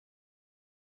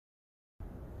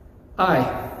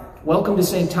Hi, welcome to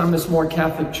St. Thomas More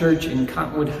Catholic Church in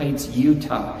Cottonwood Heights,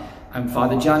 Utah. I'm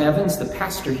Father John Evans, the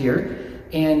pastor here,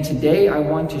 and today I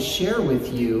want to share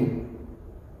with you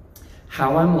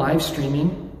how I'm live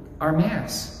streaming our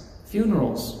Mass,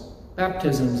 funerals,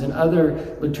 baptisms, and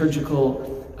other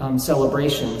liturgical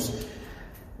celebrations.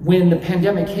 When the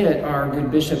pandemic hit, our good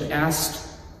bishop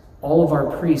asked all of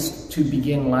our priests to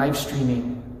begin live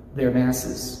streaming their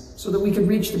Masses so that we could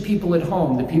reach the people at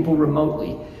home, the people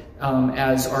remotely,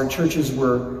 as our churches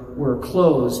were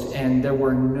closed and there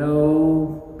were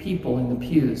no people in the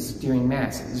pews during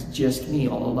Mass. It was just me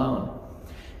all alone.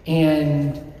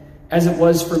 And as it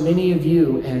was for many of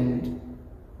you, and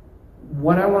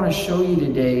what I want to show you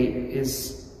today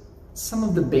is some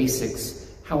of the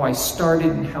basics, how I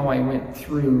started and how I went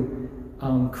through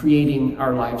creating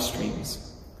our live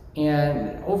streams.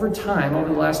 And over time,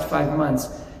 over the last 5 months,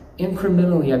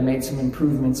 incrementally I've made some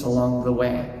improvements along the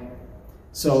way.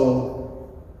 So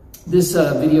this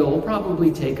video will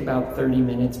probably take about 30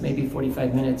 minutes, maybe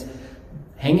 45 minutes.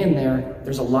 Hang in there.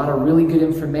 There's a lot of really good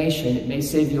information. It may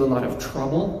save you a lot of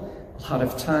trouble, a lot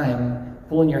of time,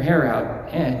 pulling your hair out,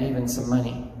 and even some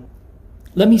money.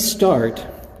 Let me start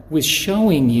with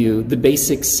showing you the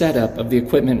basic setup of the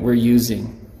equipment we're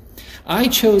using. I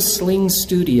chose Sling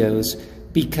Studios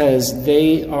because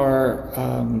they are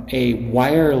a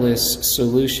wireless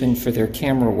solution for their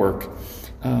camera work.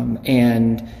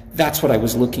 And that's what I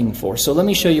was looking for. So let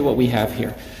me show you what we have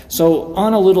here. So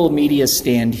on a little media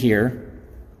stand here,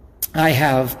 I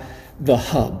have the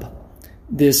hub,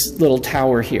 this little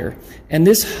tower here. And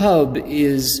this hub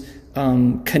is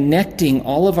connecting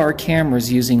all of our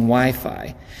cameras using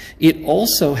Wi-Fi. It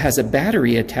also has a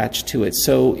battery attached to it,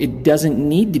 so it doesn't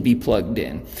need to be plugged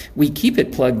in. We keep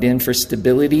it plugged in for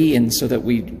stability and so that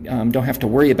we don't have to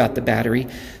worry about the battery,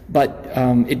 but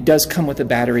it does come with a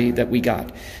battery that we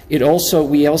got.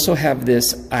 We also have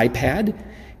this iPad,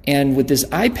 and with this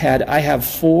iPad, I have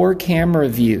 4 camera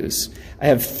views. I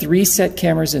have 3 set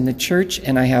cameras in the church,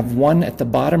 and I have one at the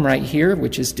bottom right here,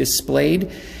 which is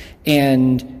displayed,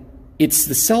 and it's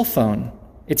the cell phone.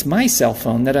 It's my cell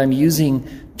phone that I'm using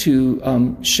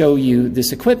to show you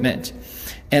this equipment.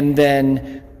 And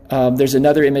then there's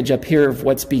another image up here of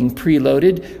what's being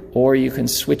preloaded, or you can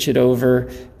switch it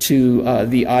over to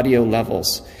the audio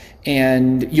levels.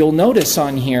 And you'll notice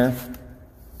on here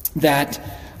that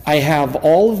I have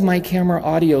all of my camera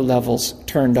audio levels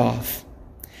turned off.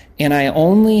 And I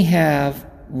only have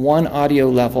one audio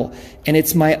level, and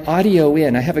it's my audio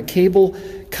in. I have a cable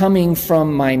coming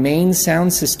from my main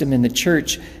sound system in the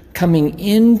church coming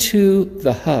into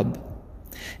the hub.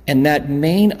 And that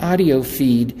main audio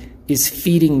feed is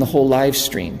feeding the whole live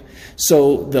stream.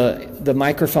 So the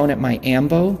microphone at my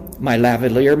ambo, my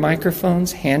lavalier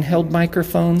microphones, handheld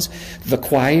microphones, the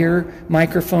choir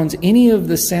microphones, any of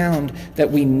the sound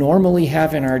that we normally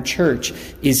have in our church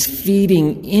is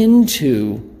feeding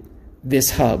into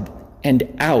this hub and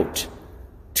out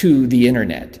to the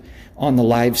internet on the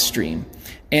live stream.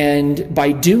 And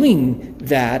by doing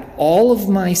that, all of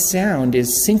my sound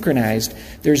is synchronized.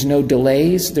 There's no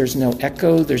delays, there's no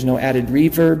echo, there's no added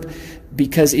reverb,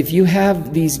 because if you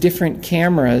have these different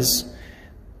cameras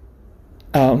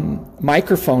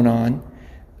microphone on,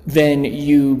 then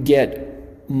you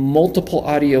get multiple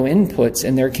audio inputs,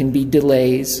 and there can be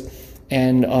delays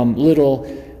and little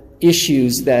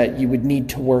issues that you would need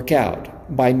to work out.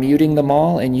 By muting them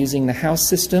all and using the house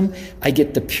system, I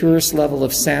get the purest level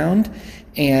of sound,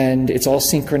 and it's all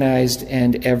synchronized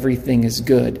and everything is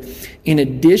good. In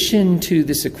addition to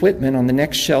this equipment, on the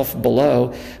next shelf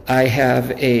below, I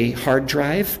have a hard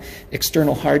drive,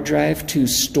 external hard drive to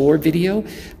store video.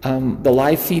 The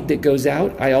live feed that goes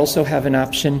out, I also have an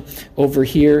option over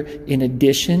here in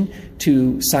addition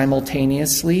to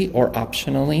simultaneously or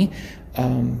optionally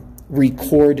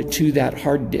record to that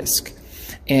hard disk.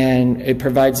 And it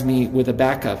provides me with a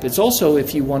backup. It's also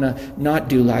if you want to not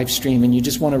do live stream and you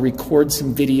just want to record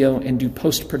some video and do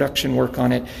post-production work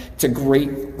on it, it's a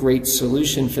great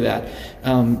solution for that.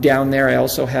 Down there I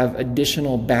also have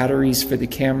additional batteries for the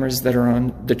cameras that are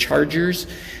on the chargers.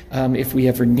 If we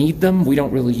ever need them, we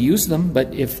don't really use them,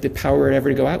 but if the power were ever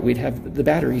to go out, we'd have the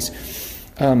batteries,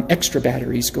 extra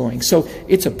batteries going. So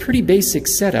it's a pretty basic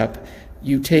setup.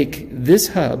 You take this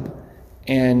hub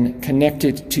and connect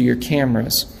it to your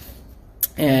cameras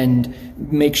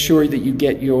and make sure that you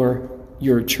get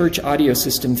your church audio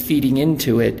system feeding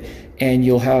into it, and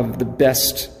you'll have the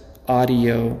best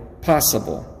audio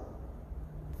possible.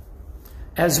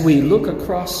 As we look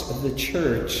across the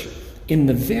church, in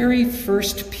the very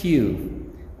first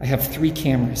pew, I have 3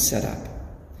 cameras set up.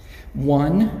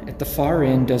 One at the far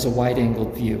end does a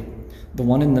wide-angled view. The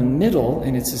one in the middle,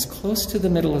 and it's as close to the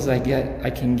middle as I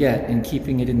can get in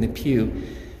keeping it in the pew,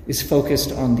 is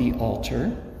focused on the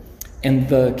altar. And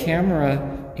the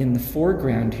camera in the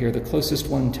foreground here, the closest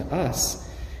one to us,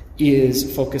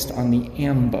 is focused on the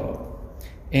ambo.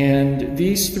 And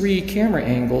these three camera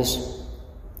angles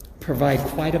provide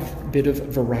quite a bit of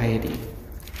variety.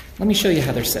 Let me show you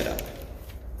how they're set up.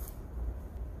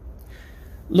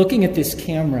 Looking at this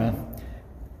camera,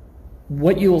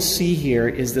 what you'll see here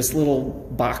is this little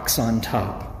box on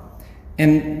top.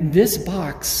 And this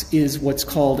box is what's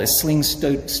called a Sling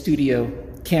Studio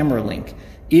camera link.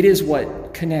 It is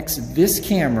what connects this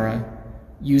camera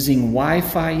using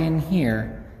Wi-Fi in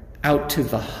here out to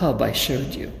the hub I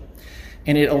showed you.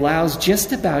 And it allows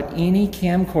just about any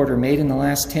camcorder made in the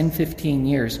last 10, 15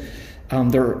 years,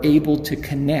 they're able to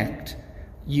connect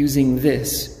using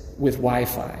this with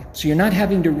Wi-Fi. So you're not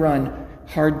having to run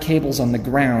hard cables on the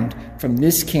ground from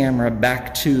this camera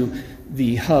back to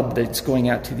the hub that's going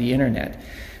out to the internet.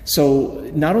 So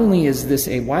not only is this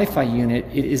a Wi-Fi unit,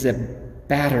 it is a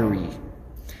battery.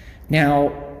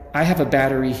 Now, I have a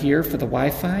battery here for the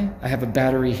Wi-Fi, I have a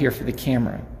battery here for the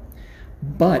camera.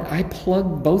 But I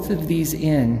plug both of these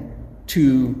in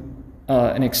to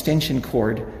an extension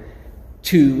cord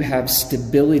to have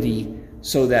stability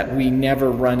so that we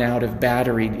never run out of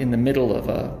battery in the middle of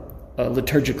a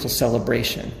liturgical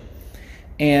celebration.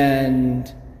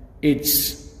 And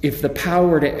if the power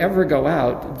were to ever go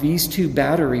out, these two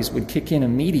batteries would kick in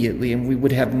immediately and we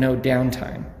would have no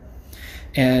downtime.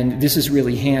 And this is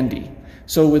really handy.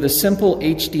 So with a simple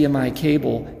HDMI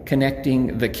cable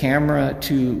connecting the camera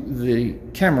to the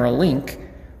camera link,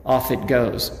 off it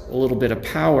goes. A little bit of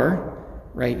power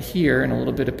right here and a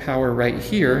little bit of power right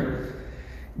here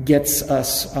gets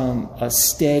us a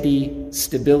steady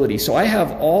stability. So I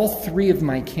have all three of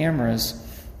my cameras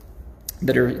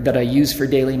that I use for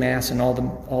daily mass and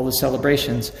all the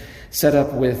celebrations set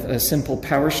up with a simple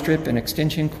power strip and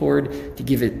extension cord to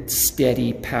give it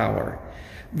steady power.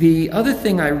 The other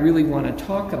thing I really want to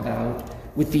talk about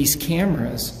with these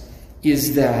cameras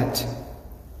is that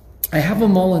I have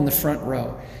them all in the front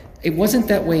row. It wasn't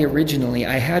that way originally.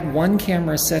 I had one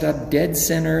camera set up dead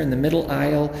center in the middle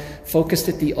aisle, focused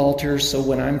at the altar, so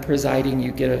when I'm presiding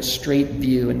you get a straight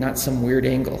view and not some weird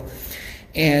angle.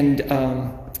 And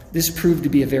this proved to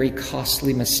be a very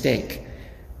costly mistake.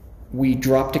 We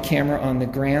dropped a camera on the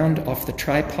ground off the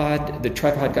tripod. The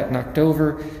tripod got knocked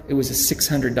over. It was a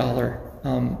 $600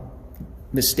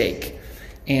 mistake,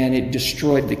 and it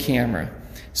destroyed the camera.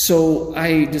 So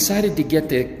I decided to get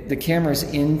the cameras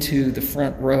into the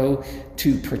front row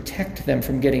to protect them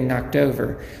from getting knocked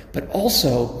over. But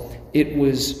also, it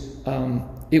was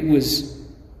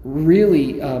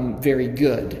really very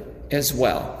good as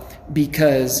well,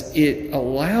 because it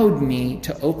allowed me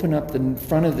to open up the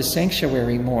front of the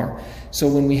sanctuary more. So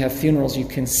when we have funerals, you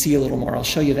can see a little more. I'll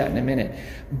show you that in a minute.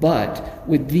 But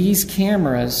with these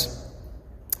cameras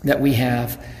that we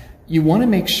have, you want to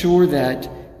make sure that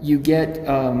you get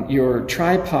your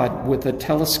tripod with a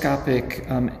telescopic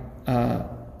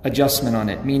adjustment on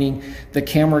it, meaning the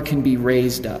camera can be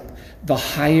raised up. The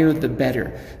higher, the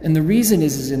better. And the reason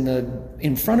is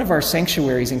in front of our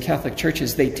sanctuaries in Catholic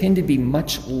churches, they tend to be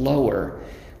much lower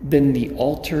than the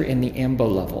altar and the ambo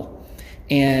level.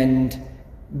 And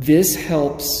this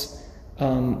helps,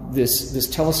 this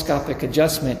telescopic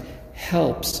adjustment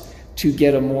helps to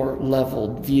get a more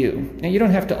leveled view. Now, you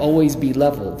don't have to always be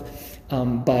leveled,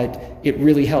 but it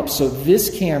really helps. So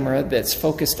this camera that's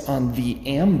focused on the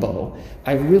ambo,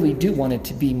 I really do want it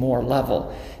to be more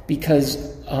level, because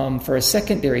for a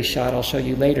secondary shot, I'll show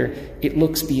you later, it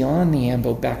looks beyond the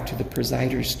ambo back to the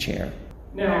presider's chair.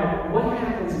 Now, what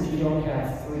happens if you don't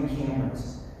have three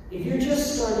cameras? If you're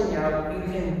just starting out,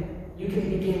 you can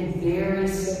begin very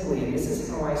simply, and this is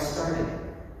how I started.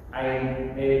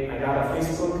 I got a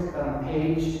Facebook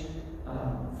page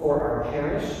for our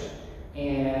parish,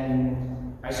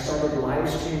 and I started live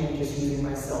streaming just using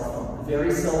my cell phone, the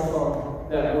very cell phone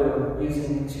that we're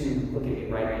using to look at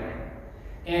it right now.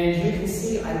 And you can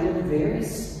see I look very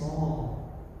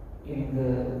small in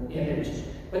the image,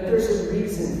 but there's a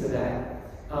reason for that.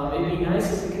 It'd be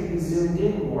nice if it could be zoomed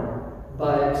in more,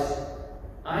 but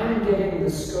I'm getting the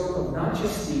scope of not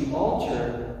just the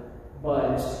altar,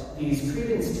 but these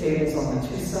credence tables on the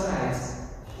two sides,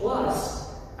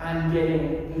 plus I'm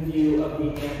getting the view of the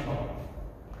ambo.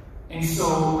 And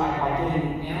so by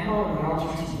getting the ambo and the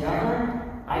altar together,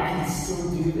 I can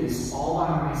still do this all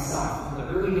by myself. In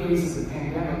the early days of the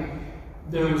pandemic,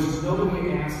 there was nobody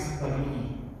to ask but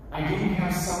me. I didn't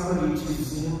have somebody to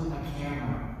zoom a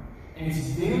camera. And it's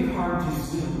very hard to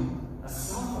zoom a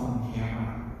cell phone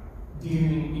camera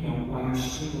during, while you're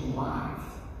streaming live.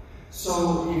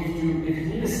 So if you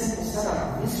need a simple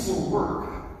setup, this will work.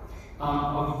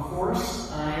 Of course,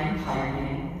 I'm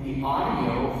piping the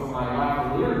audio from my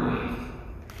lavalier mic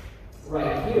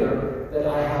right here that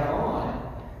I have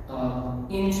on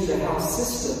into the house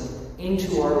system,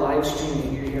 into our live stream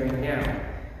that you're hearing now.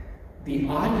 The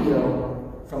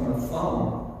audio from the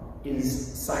phone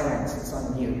is silence, it's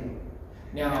on mute.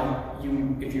 Now,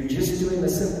 if you're just doing the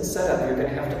simple setup, you're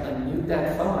going to have to unmute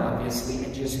that phone, obviously,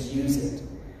 and just use it.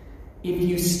 If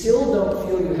you still don't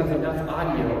feel you have enough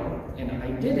audio, and I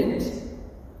didn't,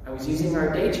 I was using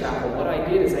our day chapel. What I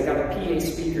did is I got a PA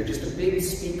speaker, just a big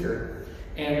speaker,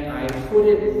 and I put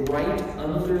it right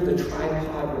under the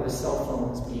tripod where the cell phone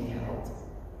was being held.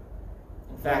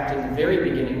 In fact, in the very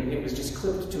beginning, it was just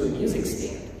clipped to a music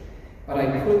stand. But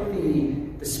I put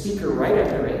the speaker right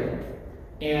under it,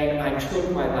 and I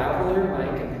took my lavalier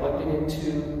mic and plugged it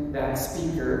into that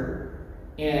speaker,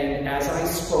 and as I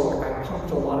spoke, I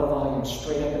pumped a lot of volume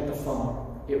straight up at the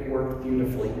phone. It worked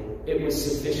beautifully. It was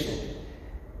sufficient.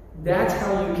 That's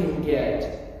how you can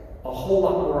get a whole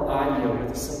lot more audio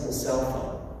with a simple cell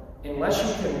phone. Unless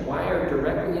you can wire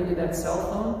directly into that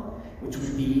cell phone, which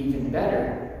would be even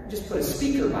better, just put a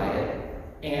speaker by it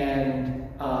and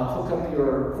hook up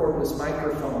your cordless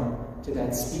microphone to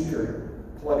that speaker.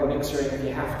 Plug a mixer in if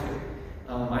you have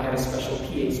to. I had a special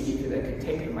PA speaker that could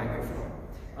take the microphone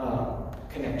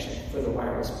connection for the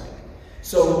wireless mic.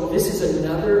 So this is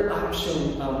another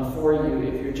option for you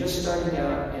if you're just starting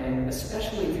out, and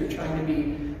especially if you're trying to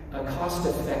be cost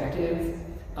effective.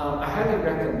 I highly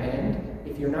recommend,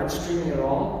 if you're not streaming at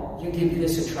all, you give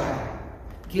this a try.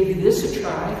 Give this a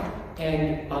try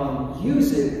and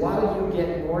use it while you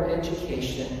get more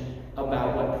education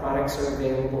about what products are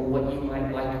available, what you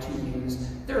might like to use.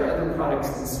 There are other products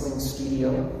than Sling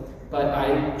Studio, but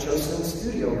I chose Sling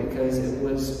Studio because it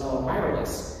was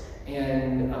wireless,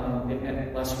 and it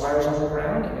meant less wires on the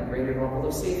ground and a greater level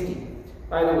of safety.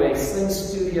 By the way, Sling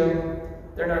Studio,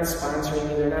 they're not sponsoring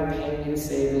me, they're not paying me to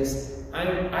say this.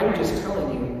 I'm just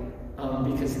telling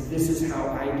you because this is how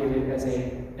I did it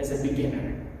as a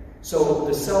beginner. So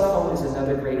the cell phone is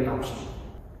another great option.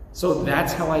 So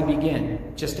that's how I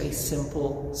began, just a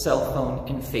simple cell phone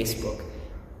and Facebook.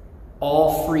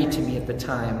 All free to me at the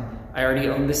time. I already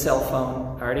owned the cell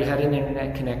phone, I already had an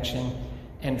internet connection,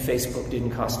 and Facebook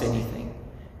didn't cost anything.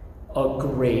 A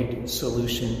great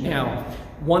solution. Now,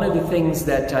 one of the things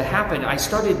that happened, I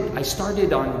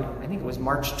started on, I think it was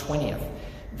March 20th,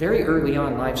 very early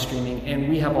on live streaming, and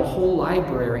we have a whole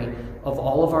library of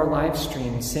all of our live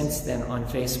streams since then on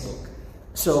Facebook.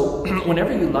 So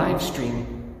whenever you live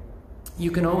stream, you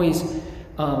can always,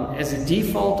 as a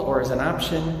default or as an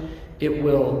option, it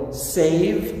will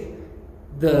save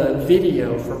the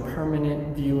video for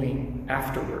permanent viewing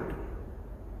afterward.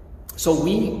 So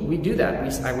we do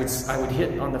that. I would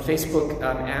hit on the Facebook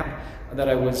app that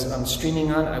I was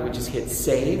streaming on, I would just hit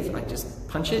save. I just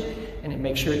punch it and it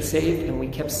makes sure it's saved, and we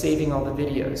kept saving all the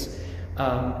videos.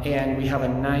 And we have a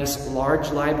nice large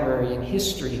library and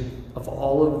history of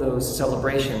all of those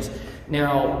celebrations.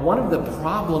 Now, one of the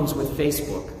problems with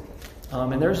Facebook,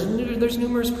 and there's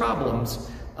numerous problems,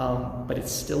 but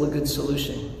it's still a good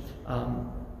solution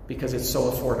because it's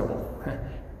so affordable.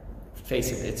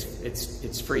 Face it,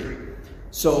 it's free.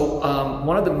 So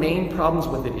one of the main problems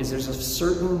with it is there's a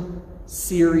certain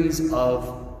series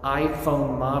of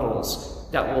iPhone models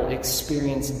that will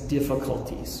experience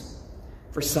difficulties.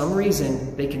 For some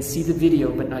reason, they can see the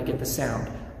video but not get the sound.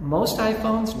 Most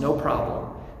iPhones, no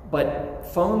problem. But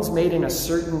phones made in a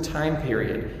certain time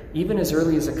period, even as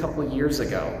early as a couple of years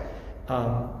ago,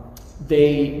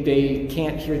 they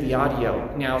can't hear the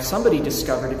audio. Now, somebody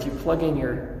discovered if you plug in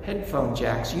your headphone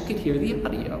jacks, you could hear the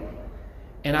audio.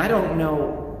 And I don't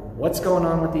know what's going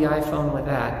on with the iPhone with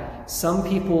that. Some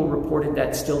people reported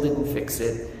that still didn't fix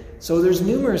it. So there's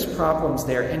numerous problems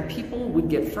there, and people would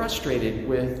get frustrated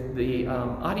with the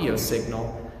audio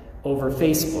signal over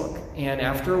Facebook. And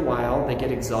after a while, they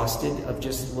get exhausted of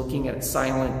just looking at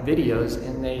silent videos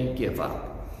and they give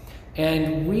up.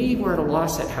 And we were at a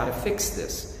loss at how to fix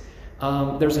this.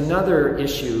 There's another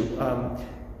issue.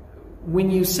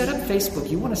 When you set up Facebook,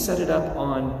 you want to set it up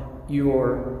on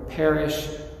your parish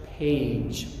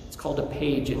page. It's called a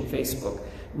page in Facebook,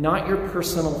 not your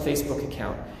personal Facebook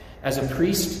account. As a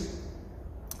priest,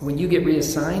 when you get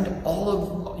reassigned, all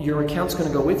of your account's going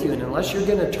to go with you, and unless you're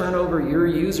going to turn over your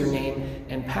username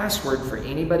and password for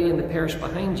anybody in the parish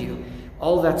behind you,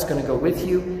 all of that's going to go with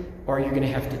you, or you're going to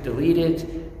have to delete it.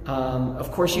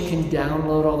 Of course, you can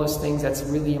download all those things. That's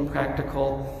really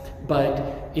impractical.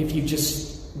 But if you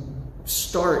just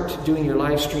start doing your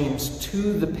live streams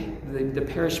to the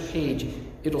parish page,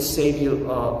 it'll save you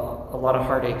a lot of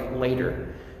heartache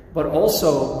later. But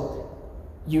also,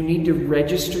 you need to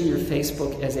register your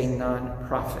Facebook as a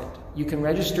nonprofit. You can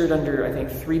register it under, I think,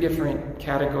 3 different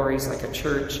categories, like a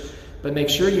church, but make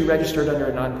sure you register it under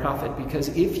a nonprofit, because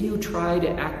if you try to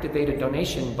activate a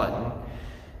donation button,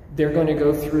 they're going to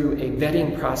go through a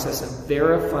vetting process of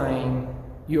verifying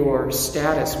your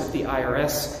status with the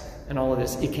IRS and all of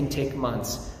this. It can take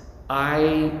months.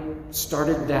 I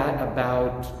started that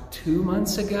about 2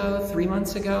 months ago, 3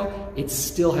 months ago. It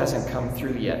still hasn't come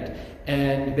through yet.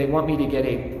 And they want me to get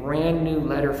a brand new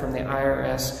letter from the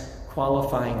IRS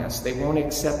qualifying us. They won't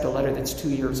accept a letter that's 2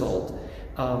 years old.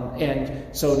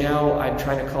 And so now I'm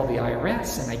trying to call the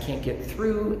IRS and I can't get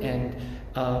through, and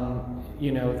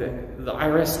you know, the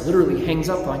IRS literally hangs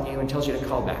up on you and tells you to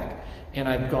call back. And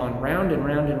I've gone round and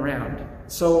round and round.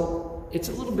 So it's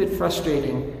a little bit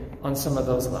frustrating on some of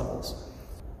those levels.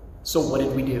 So what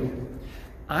did we do?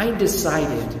 I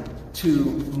decided to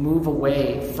move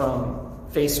away from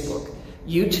Facebook.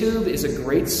 YouTube is a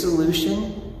great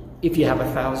solution if you have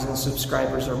 1,000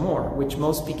 subscribers or more, which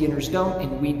most beginners don't,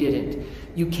 and we didn't.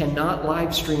 You cannot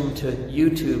live stream to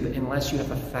YouTube unless you have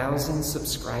 1,000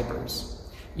 subscribers.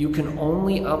 You can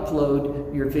only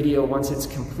upload your video once it's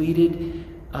completed,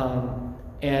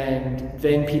 and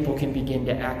then people can begin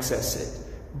to access it.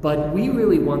 But we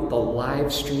really want the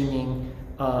live streaming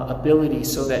ability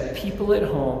so that people at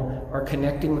home are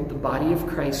connecting with the body of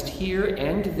Christ here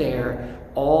and there,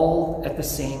 all at the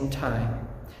same time.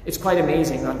 It's quite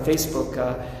amazing on Facebook,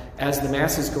 as the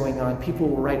Mass is going on, people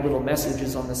will write little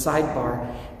messages on the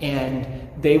sidebar, and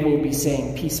they will be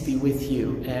saying, "Peace be with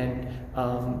you," and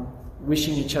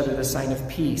wishing each other the sign of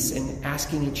peace, and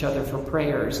asking each other for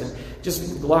prayers. And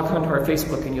just log onto our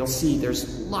Facebook and you'll see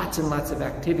there's lots and lots of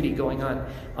activity going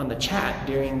on the chat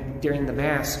during the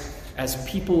Mass, as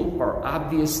people are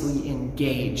obviously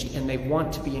engaged and they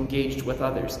want to be engaged with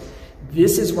others.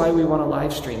 This is why we want to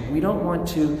live stream. We don't want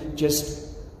to just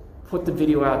put the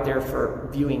video out there for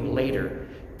viewing later.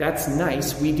 That's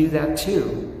nice, we do that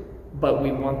too, but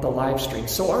we want the live stream.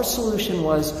 So our solution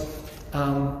was,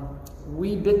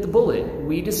 we bit the bullet.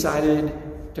 We decided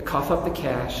to cough up the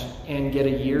cash and get a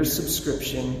year's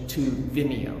subscription to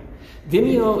Vimeo.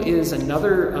 Vimeo is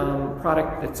another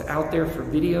product that's out there for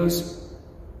videos.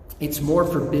 It's more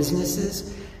for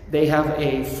businesses. They have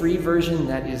a free version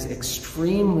that is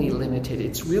extremely limited.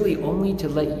 It's really only to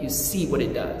let you see what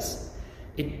it does.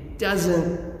 It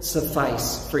doesn't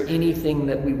suffice for anything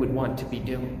that we would want to be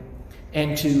doing.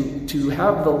 And to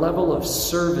have the level of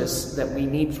service that we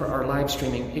need for our live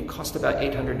streaming, it cost about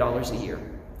 $800 a year.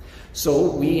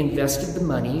 So we invested the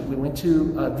money. We went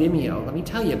to Vimeo. Let me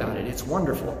tell you about it. It's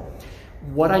wonderful.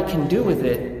 What I can do with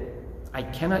it, I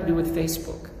cannot do with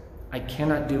Facebook. I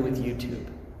cannot do with YouTube.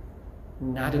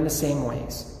 Not in the same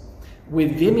ways.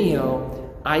 With Vimeo,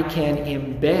 I can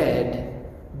embed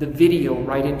the video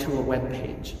right into a web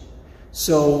page.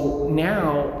 So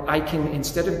now I can,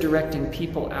 instead of directing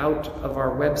people out of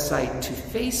our website to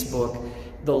Facebook,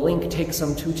 the link takes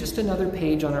them to just another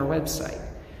page on our website.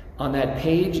 On that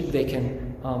page, they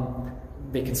can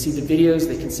see the videos,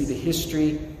 they can see the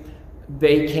history,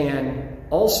 they can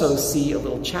also see a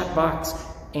little chat box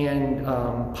and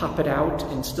pop it out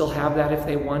and still have that if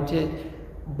they want it.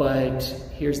 But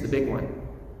here's the big one.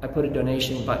 I put a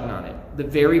donation button on it. The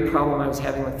very problem I was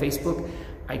having with Facebook,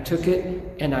 I took it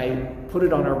and I put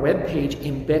it on our web page,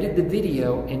 embedded the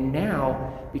video, and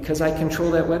now, because I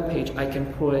control that web page, I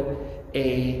can put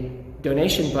a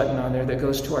donation button on there that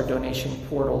goes to our donation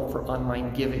portal for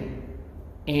online giving.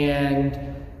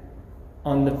 And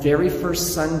on the very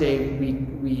first Sunday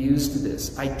we used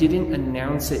this. I didn't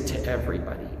announce it to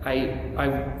everybody.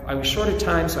 I was short of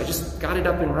time, so I just got it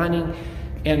up and running.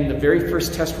 And the very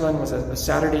first test run was a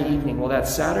Saturday evening. Well, that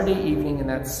Saturday evening and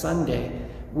that Sunday,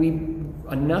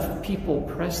 enough people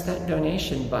pressed that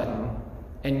donation button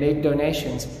and made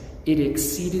donations. It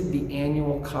exceeded the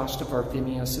annual cost of our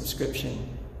Vimeo subscription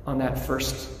on that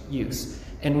first use.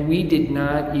 And we did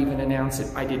not even announce it.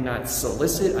 I did not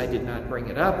solicit, I did not bring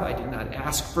it up, I did not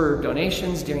ask for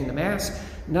donations during the Mass,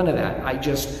 none of that. I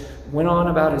just went on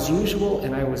about as usual,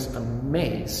 and I was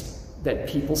amazed that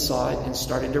people saw it and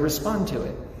started to respond to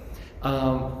it.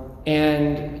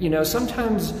 And you know,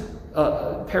 sometimes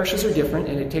parishes are different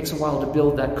and it takes a while to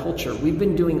build that culture. We've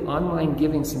been doing online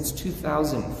giving since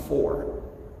 2004.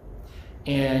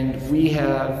 And we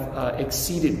have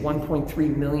exceeded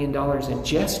 $1.3 million in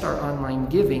just our online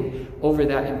giving over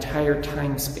that entire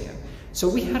time span. So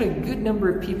we had a good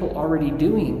number of people already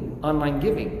doing online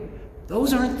giving.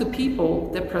 Those aren't the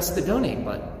people that pressed the donate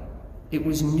button. It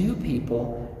was new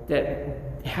people that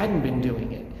hadn't been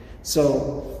doing it.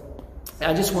 So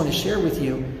I just want to share with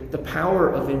you the power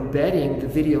of embedding the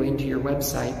video into your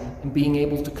website and being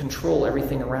able to control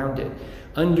everything around it.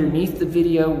 Underneath the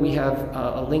video, we have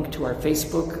a link to our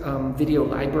Facebook video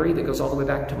library that goes all the way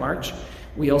back to March.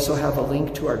 We also have a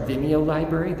link to our Vimeo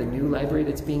library, the new library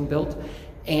that's being built.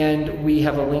 And we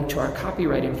have a link to our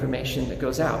copyright information that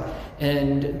goes out.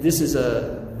 And this is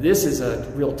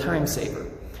a real time saver.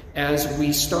 As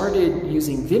we started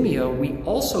using Vimeo, we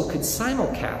also could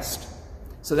simulcast.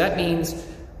 So that means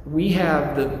we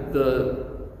have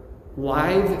the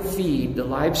live feed, the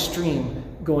live stream,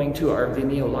 going to our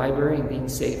Vimeo library and being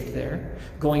saved there,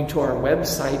 going to our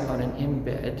website on an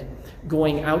embed,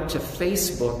 going out to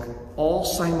Facebook all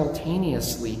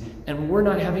simultaneously, and we're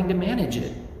not having to manage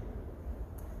it.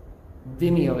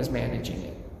 Vimeo is managing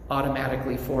it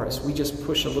automatically for us. We just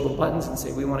push a little buttons and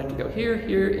say we want it to go here,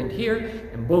 here, and here,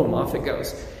 and boom, off it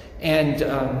goes. And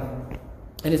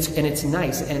it's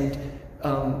nice. And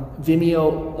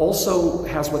Vimeo also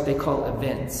has what they call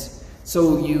events.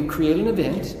 So you create an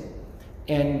event,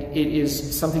 and it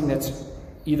is something that's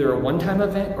either a one-time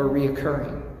event or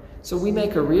reoccurring. So we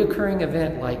make a reoccurring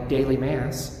event like daily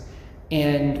mass,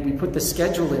 and we put the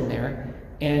schedule in there,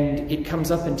 and it comes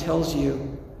up and tells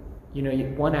you,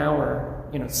 1 hour,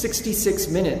 66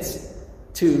 minutes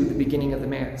to the beginning of the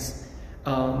mass.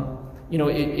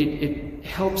 It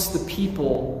helps the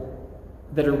people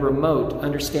that are remote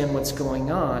understand what's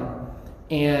going on,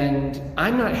 and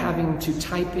I'm not having to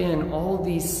type in all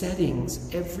these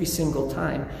settings every single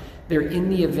time. They're in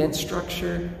the event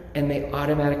structure and they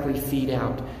automatically feed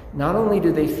out. Not only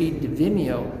do they feed to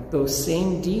Vimeo, those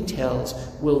same details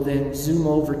will then zoom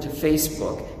over to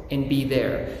Facebook and be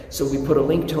there. So we put a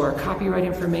link to our copyright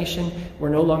information. We're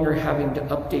no longer having to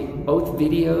update both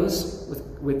videos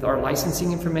with our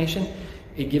licensing information.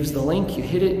 It gives the link, you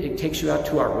hit it, it takes you out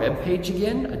to our web page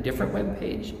again, a different web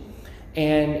page,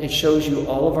 and it shows you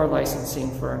all of our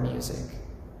licensing for our music.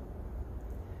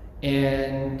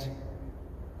 And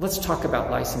let's talk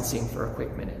about licensing for a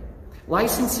quick minute.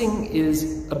 Licensing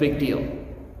is a big deal.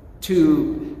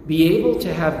 To be able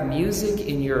to have music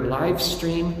in your live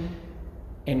stream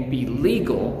and be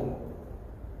legal,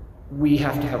 we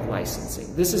have to have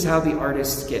licensing. This is how the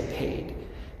artists get paid.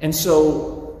 And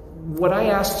so what I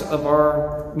asked of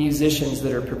our musicians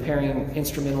that are preparing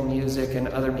instrumental music and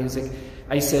other music,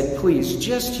 I said, please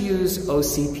just use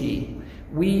OCP.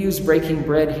 We use Breaking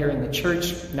Bread here in the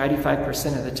church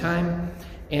 95% of the time.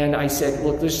 And I said,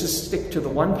 look, let's just stick to the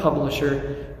one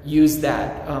publisher, use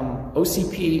that.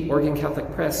 OCP, Oregon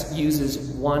Catholic Press, uses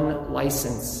one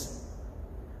license.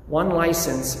 One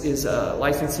license is a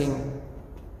licensing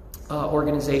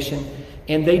organization,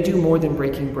 and they do more than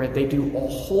Breaking Bread. They do a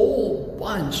whole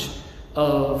bunch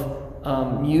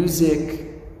of music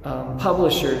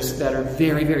publishers that are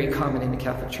very, very common in the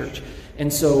Catholic Church.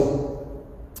 And so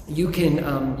you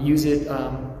can use it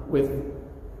with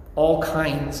all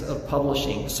kinds of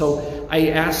publishing. So I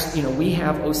asked, we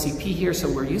have OCP here, so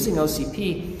we're using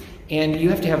OCP, and you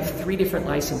have to have 3 different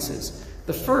licenses.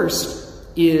 The first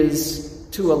is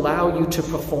to allow you to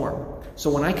perform. So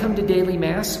when I come to daily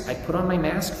mass, I put on my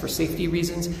mask for safety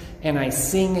reasons, and I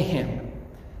sing a hymn.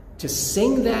 To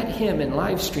sing that hymn and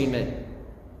live stream it,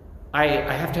 I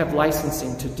have to have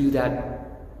licensing to do that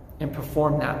and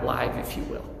perform that live, if you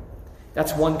will.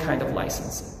 That's one kind of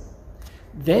licensing.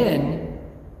 Then,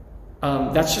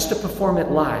 that's just to perform it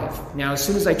live. Now, as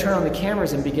soon as I turn on the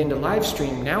cameras and begin to live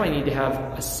stream, now I need to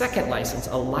have a second license,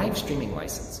 a live streaming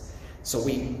license. So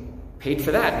we paid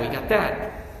for that, we got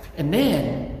that. And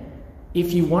then,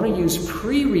 if you want to use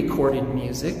pre-recorded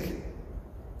music,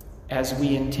 as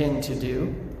we intend to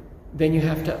do, then you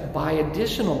have to buy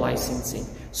additional licensing.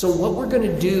 So what we're going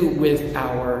to do with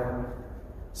our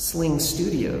Sling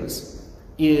Studios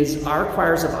is our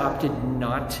choirs have opted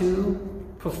not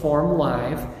to perform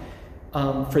live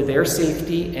for their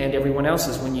safety and everyone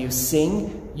else's. When you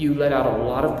sing, you let out a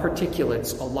lot of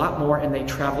particulates, a lot more, and they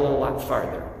travel a lot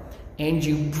farther. And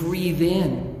you breathe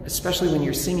in, especially when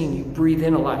you're singing, you breathe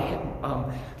in a lot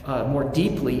more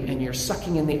deeply, and you're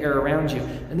sucking in the air around you.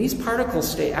 And these particles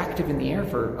stay active in the air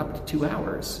for up to 2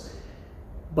 hours.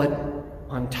 But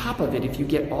on top of it, if you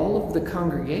get all of the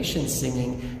congregation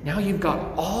singing, now you've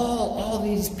got all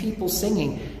these people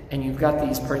singing, and you've got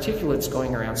these particulates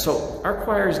going around. So our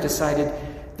choirs decided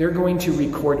they're going to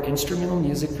record instrumental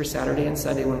music for Saturday and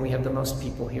Sunday when we have the most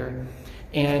people here.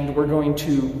 And we're going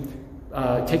to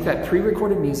take that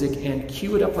pre-recorded music and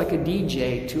cue it up like a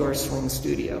DJ to our Sling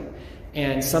Studio.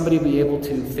 And somebody will be able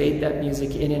to fade that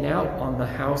music in and out on the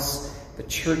house, the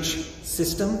church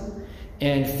system,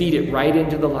 and feed it right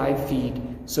into the live feed,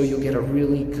 so you'll get a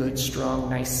really good, strong,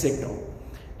 nice signal.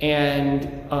 And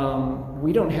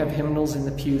we don't have hymnals in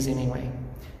the pews anyway.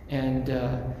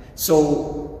 And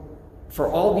so for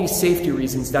all these safety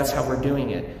reasons, that's how we're doing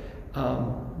it.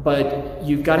 But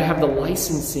you've got to have the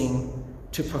licensing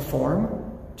to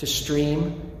perform, to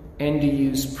stream, and to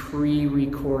use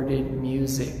pre-recorded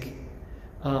music,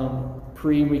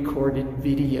 pre-recorded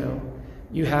video.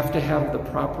 You have to have the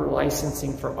proper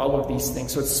licensing for all of these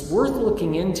things. So it's worth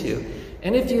looking into.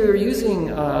 And if you're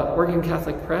using Oregon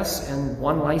Catholic Press and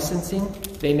One Licensing,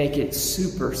 they make it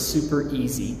super, super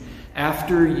easy.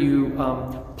 After you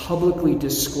publicly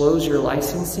disclose your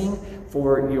licensing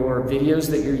for your videos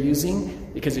that you're using,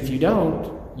 because if you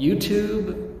don't,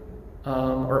 YouTube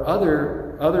or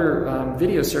other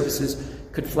video services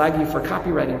could flag you for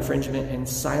copyright infringement and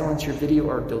silence your video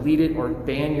or delete it or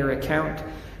ban your account.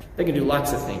 They can do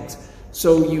lots of things.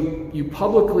 So you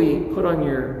publicly put on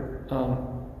your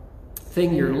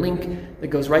thing, your link that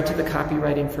goes right to the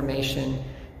copyright information.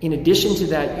 In addition to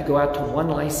that, you go out to One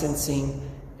Licensing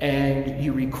and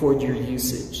you record your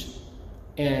usage.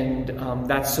 And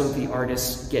that's so the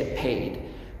artists get paid,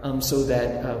 so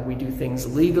that we do things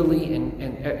legally and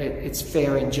it's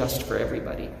fair and just for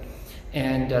everybody.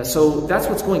 And so that's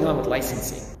what's going on with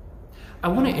licensing. I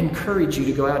want to encourage you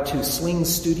to go out to Sling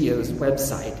Studio's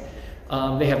website.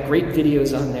 They have great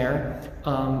videos on there.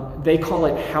 They call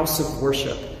it House of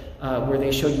Worship, where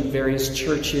they show you various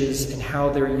churches and how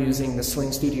they're using the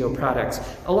Sling Studio products.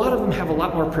 A lot of them have a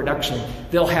lot more production.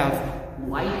 They'll have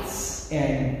lights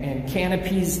and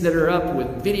canopies that are up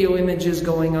with video images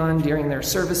going on during their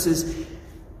services.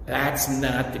 That's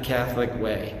not the Catholic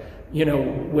way. You know,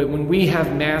 when we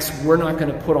have Mass, we're not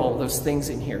going to put all those things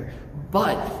in here.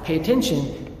 But pay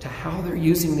attention to how they're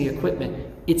using the equipment.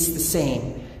 It's the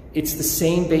same. It's the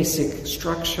same basic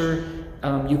structure.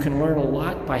 You can learn a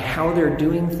lot by how they're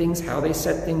doing things, how they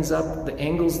set things up, the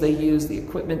angles they use, the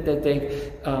equipment that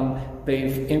they've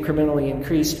incrementally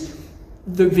increased.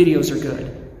 The videos are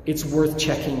good. It's worth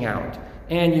checking out.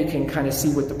 And you can kind of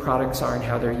see what the products are and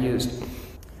how they're used.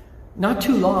 Not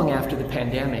too long after the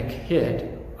pandemic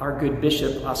hit, our good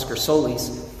Bishop, Oscar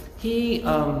Solis, he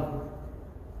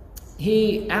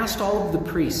asked all of the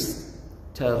priests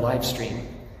to live stream.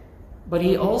 But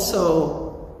he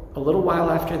also, a little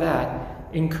while after that,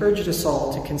 encouraged us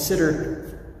all to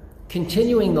consider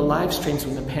continuing the live streams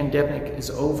when the pandemic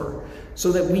is over,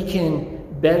 so that we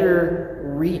can better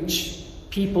reach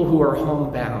people who are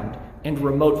homebound and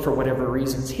remote for whatever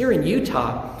reasons. Here in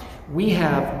Utah, we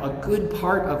have a good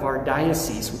part of our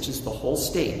diocese, which is the whole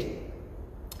state.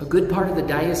 A good part of the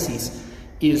diocese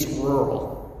is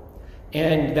rural.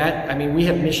 And that, I mean, we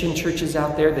have mission churches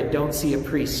out there that don't see a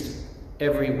priest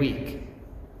every week,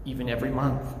 even every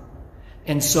month.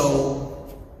 And so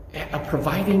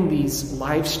providing these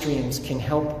live streams can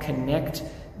help connect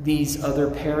these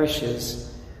other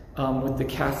parishes with the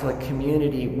Catholic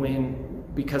community when,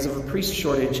 because of a priest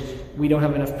shortage, we don't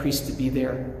have enough priests to be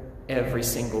there every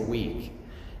single week.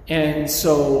 And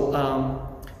so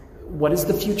what does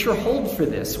the future hold for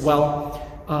this? Well,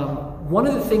 one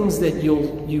of the things that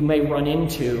you may run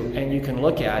into and you can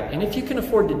look at, and if you can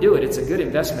afford to do it, it's a good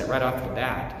investment right off the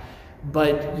bat,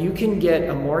 but you can get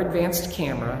a more advanced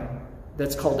camera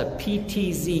that's called a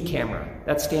PTZ camera.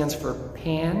 That stands for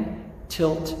Pan,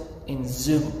 Tilt, and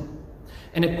Zoom.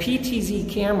 And a PTZ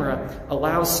camera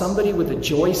allows somebody with a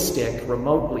joystick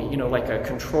remotely, you know, like a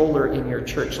controller in your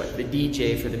church, like the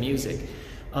DJ for the music.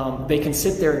 They can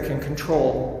sit there and can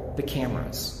control the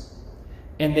cameras.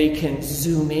 And they can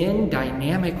zoom in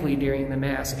dynamically during the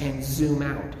Mass and zoom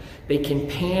out. They can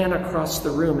pan across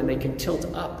the room and they can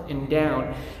tilt up and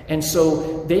down. And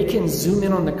so they can zoom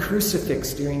in on the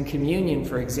crucifix during communion,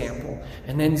 for example,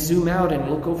 and then zoom out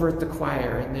and look over at the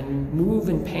choir, and then move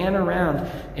and pan around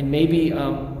and maybe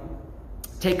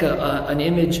take an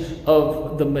image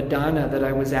of the Madonna that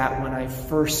I was at when I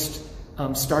first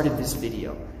started this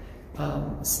video.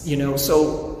 You know,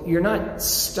 so you're not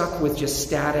stuck with just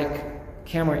static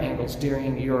camera angles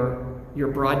during your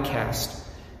broadcast.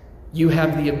 You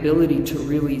have the ability to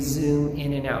really zoom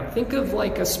in and out. Think of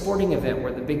like a sporting event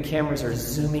where the big cameras are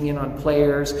zooming in on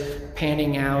players,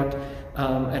 panning out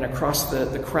and across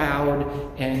the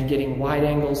crowd, and getting wide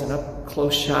angles and up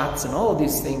close shots and all of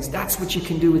these things. That's what you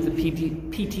can do with the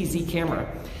PTZ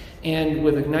camera. And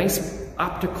with a nice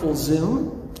optical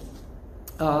zoom,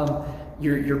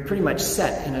 you're pretty much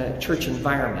set in a church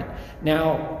environment.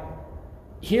 Now,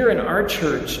 here in our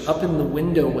church, up in the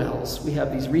window wells, we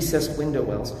have these recessed window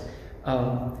wells.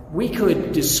 We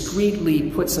could discreetly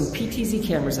put some PTZ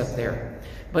cameras up there.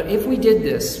 But if we did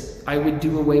this, I would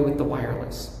do away with the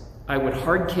wireless. I would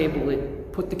hard cable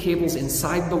it, put the cables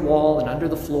inside the wall and under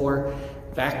the floor,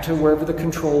 back to wherever the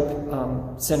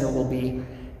control center will be,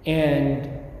 and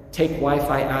take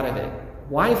Wi-Fi out of it.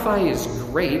 Wi-Fi is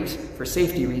great for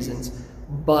safety reasons,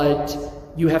 but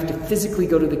you have to physically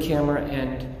go to the camera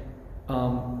and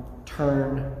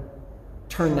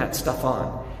turn that stuff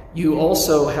on. You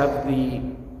also have the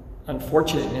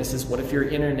unfortunateness is what if your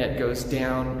internet goes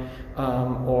down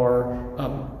or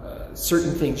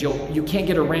certain things. You can't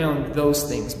get around those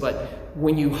things, but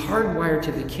when you hardwire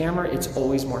to the camera, it's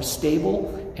always more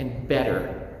stable and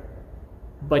better.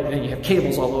 But then you have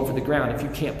cables all over the ground if you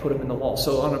can't put them in the wall.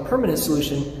 So on a permanent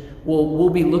solution, we'll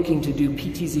be looking to do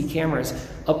PTZ cameras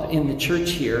up in the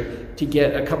church here to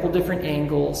get a couple different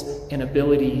angles and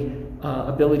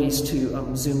abilities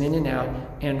to zoom in and out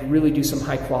and really do some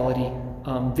high quality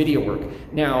video work.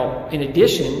 Now, in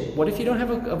addition, what if you don't have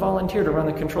a volunteer to run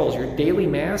the controls? Your daily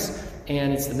mass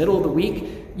and it's the middle of the week,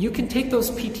 you can take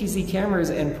those PTZ cameras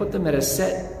and put them at a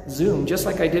set zoom, just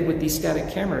like I did with these static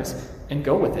cameras, and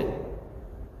go with it.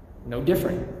 No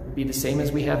different. It'd be the same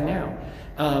as we have now.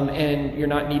 And you're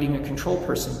not needing a control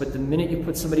person, but the minute you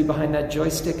put somebody behind that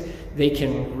joystick, they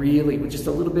can really, with just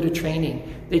a little bit of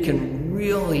training, they can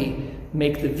really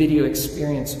make the video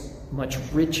experience much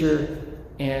richer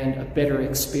and a better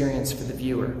experience for the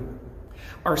viewer.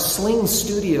 Our Sling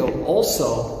Studio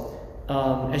also,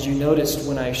 as you noticed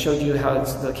when I showed you how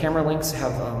the camera links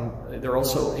have, they're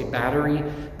also a battery.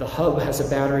 The hub has a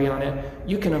battery on it.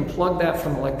 You can unplug that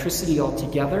from electricity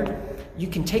altogether. You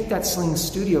can take that Sling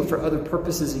Studio for other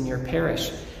purposes in your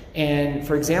parish. And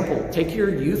for example, take your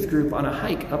youth group on a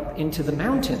hike up into the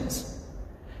mountains.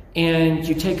 And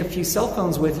you take a few cell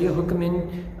phones with you, hook them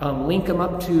in, link them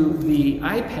up to the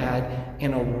iPad,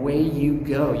 and away you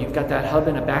go. You've got that hub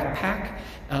in a backpack.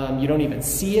 You don't even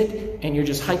see it, and you're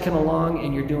just hiking along,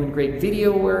 and you're doing great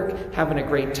video work, having a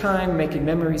great time, making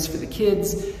memories for the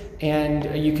kids,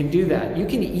 and you can do that. You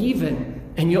can even,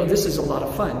 and this is a lot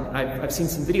of fun. I've seen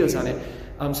some videos on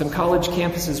it. Some college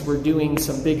campuses were doing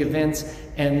some big events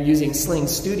and using Sling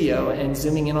Studio and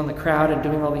zooming in on the crowd and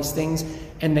doing all these things,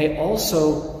 and they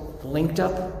also linked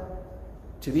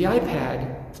up to the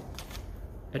iPad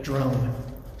a drone,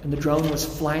 and the drone was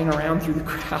flying around through the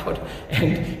crowd,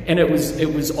 and it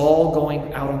was all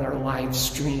going out on their live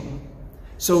stream.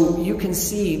 So you can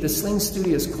see the Sling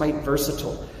Studio is quite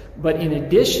versatile, but in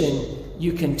addition,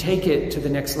 you can take it to the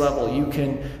next level. You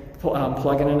can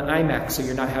plug in an iMac, so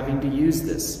you're not having to use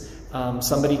this.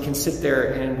 Somebody can sit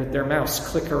there and with their mouse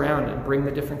click around and bring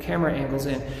the different camera angles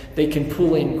in. They can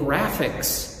pull in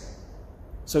graphics.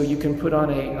 So you can put on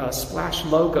a splash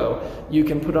logo, you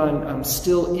can put on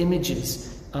still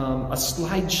images, a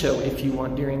slideshow if you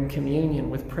want during communion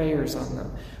with prayers on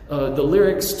them, the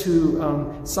lyrics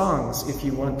to songs if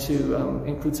you want to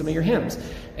include some of your hymns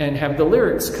and have the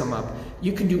lyrics come up.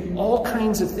 You can do all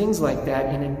kinds of things like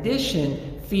that. In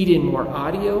addition, feed in more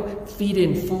audio, feed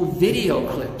in full video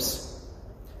clips.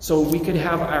 So we could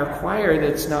have our choir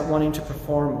that's not wanting to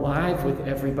perform live with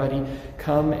everybody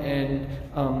come and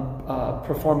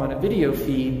perform on a video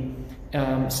feed,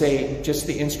 say just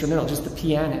the instrumental, just the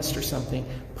pianist or something,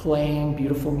 playing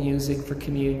beautiful music for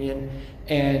communion,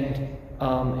 and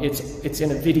it's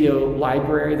in a video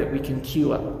library that we can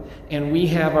queue up. And we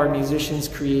have our musicians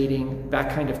creating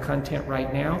that kind of content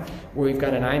right now, where we've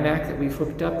got an iMac that we've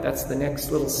hooked up. That's the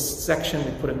next little section.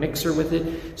 We put a mixer with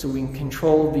it, so we can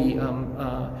control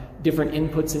the different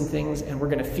inputs and things, and we're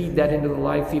going to feed that into the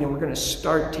live feed, and we're going to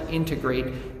start to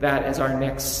integrate that as our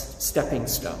next stepping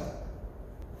stone.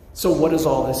 So what does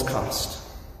all this cost?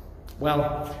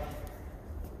 Well,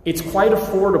 it's quite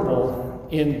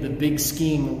affordable in the big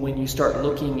scheme when you start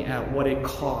looking at what it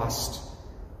costs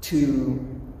to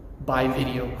buy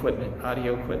video equipment,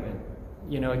 audio equipment.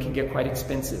 You know, it can get quite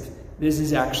expensive. This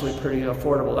is actually pretty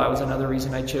affordable. That was another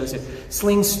reason I chose it.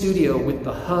 Sling Studio with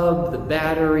the hub, the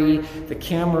battery, the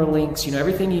camera links, you know,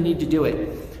 everything you need to do it,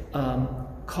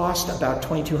 cost about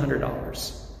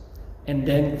 $2,200. And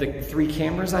then the 3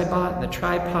 cameras I bought, and the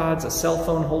tripods, a cell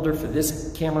phone holder for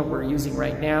this camera we're using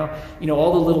right now, you know,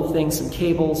 all the little things, some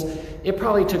cables, it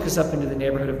probably took us up into the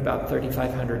neighborhood of about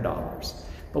 $3,500.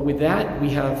 But with that, we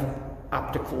have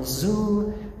optical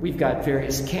zoom, we've got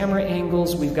various camera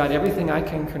angles, we've got everything I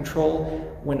can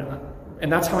control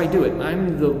and that's how I do it.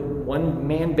 I'm the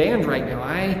one-man band right now.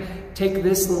 I take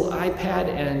this little iPad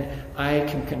and I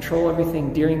can control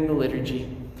everything during the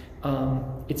liturgy.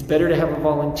 It's better to have a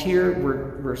volunteer.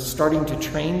 We're starting to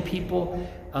train people,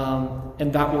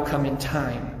 and that will come in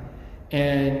time.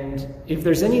 And if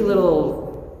there's any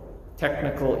little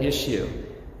technical issue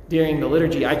during the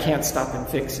liturgy, I can't stop and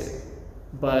fix it.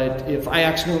 But if I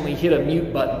accidentally hit a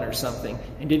mute button or something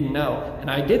and didn't know,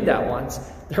 and I did that once,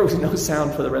 there was no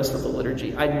sound for the rest of the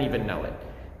liturgy. I didn't even know it.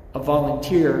 A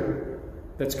volunteer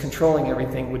that's controlling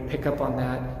everything would pick up on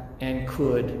that and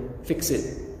could fix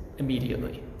it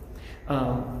immediately.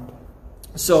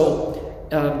 So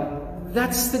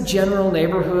that's the general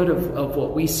neighborhood of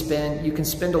what we spend. You can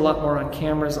spend a lot more on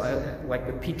cameras, like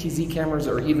the PTZ cameras,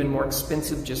 or even more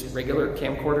expensive, just regular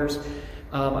camcorders.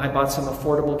 I bought some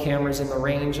affordable cameras in the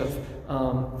range of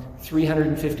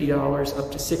 $350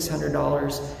 up to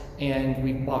 $600, and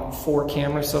we bought 4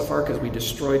 cameras so far because we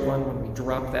destroyed one when we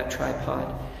dropped that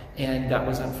tripod, and that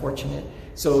was unfortunate.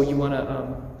 So you want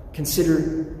to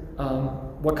consider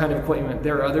what kind of equipment.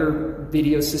 There are other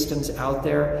video systems out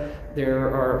there.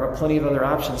 There are plenty of other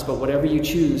options, but whatever you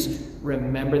choose,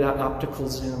 remember that optical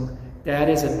zoom. That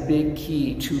is a big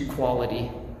key to quality.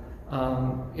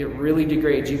 It really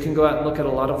degrades. You can go out and look at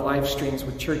a lot of live streams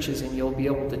with churches, and you'll be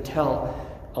able to tell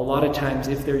a lot of times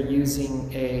if they're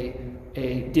using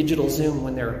a digital zoom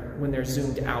when they're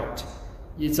zoomed out.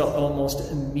 It's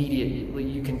almost immediately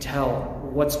you can tell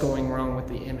what's going wrong with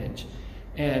the image,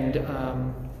 and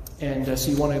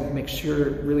so you want to make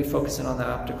sure really focusing on the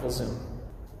optical zoom.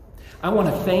 I want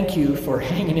to thank you for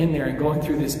hanging in there and going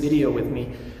through this video with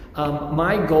me.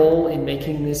 My goal in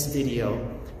making this video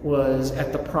was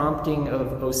at the prompting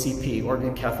of OCP,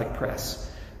 Oregon Catholic Press.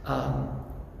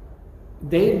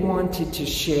 They wanted to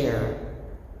share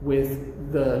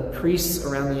with the priests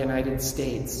around the United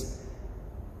States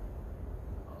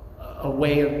a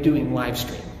way of doing live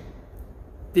stream.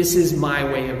 This is my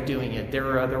way of doing it. There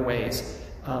are other ways.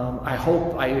 I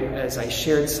hope as I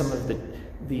shared some of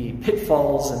the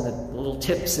pitfalls and the little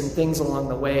tips and things along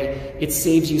the way, it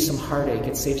saves you some heartache,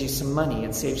 it saves you some money,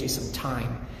 it saves you some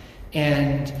time.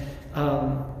 And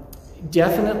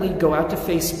definitely go out to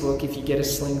Facebook if you get a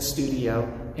Sling Studio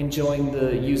and join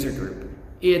the user group.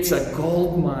 It's a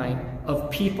gold mine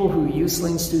of people who use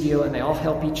Sling Studio, and they all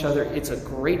help each other. It's a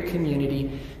great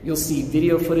community. You'll see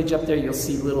video footage up there. You'll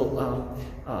see little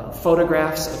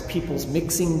photographs of people's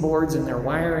mixing boards and their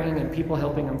wiring, and people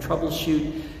helping them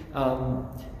troubleshoot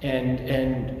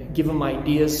and give them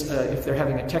ideas if they're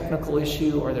having a technical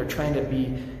issue or they're trying to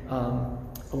be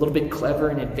a little bit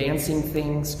clever in advancing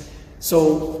things.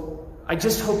 So I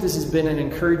just hope this has been an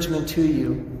encouragement to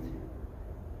you.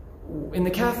 In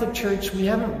the Catholic Church, we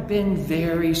haven't been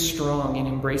very strong in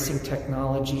embracing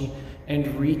technology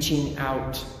and reaching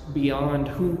out beyond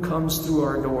who comes through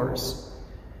our doors.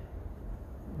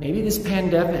 Maybe this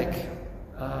pandemic,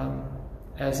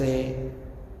 as a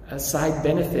side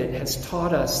benefit, has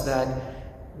taught us that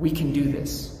we can do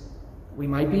this. We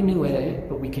might be new at it,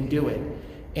 but we can do it.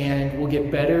 And we'll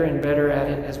get better and better at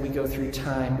it as we go through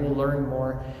time. We'll learn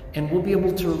more, and we'll be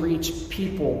able to reach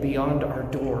people beyond our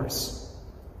doors.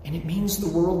 And it means the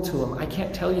world to them. I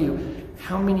can't tell you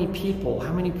how many people,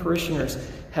 how many parishioners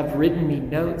have written me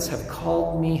notes, have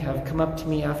called me, have come up to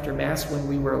me after Mass when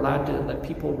we were allowed to let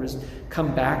people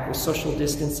come back with social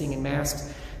distancing and masks.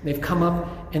 And they've come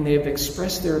up and they have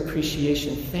expressed their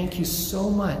appreciation. Thank you so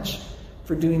much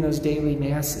for doing those daily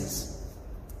Masses.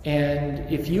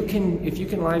 And if you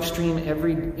can live stream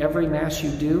every Mass you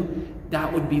do,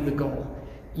 that would be the goal.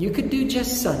 You could do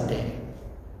just Sunday,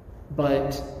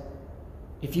 but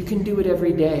if you can do it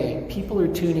every day, people are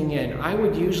tuning in. I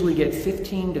would usually get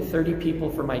 15 to 30 people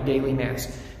for my daily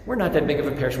Mass. We're not that big of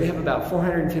a parish. We have about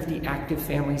 450 active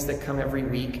families that come every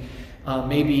week,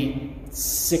 maybe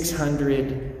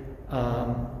 600,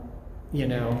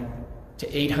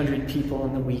 to 800 people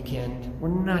on the weekend. We're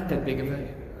not that big of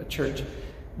a church.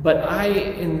 But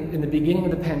in the beginning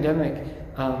of the pandemic,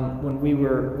 when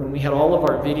we had all of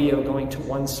our video going to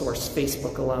one source,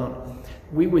 Facebook alone,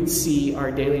 we would see our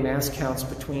daily Mass counts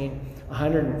between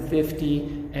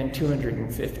 150 and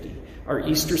 250. Our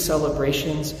Easter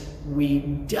celebrations, we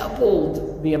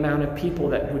doubled the amount of people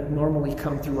that would normally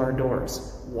come through our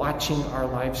doors watching our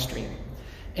live stream.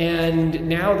 And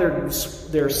now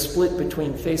they're split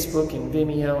between Facebook and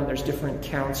Vimeo, and there's different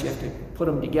counts. You have to put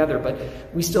them together, but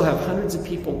we still have hundreds of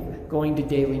people going to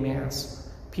daily Mass.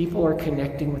 People are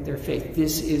connecting with their faith.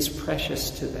 This is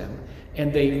precious to them,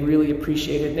 and they really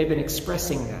appreciate it. They've been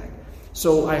expressing that.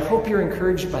 So I hope you're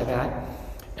encouraged by that.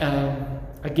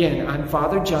 Again, I'm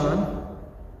Father John.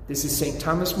 This is St.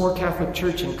 Thomas More Catholic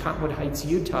Church in Cottonwood Heights,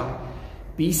 Utah.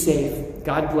 Be safe,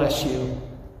 God bless you,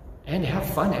 and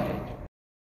have fun at it.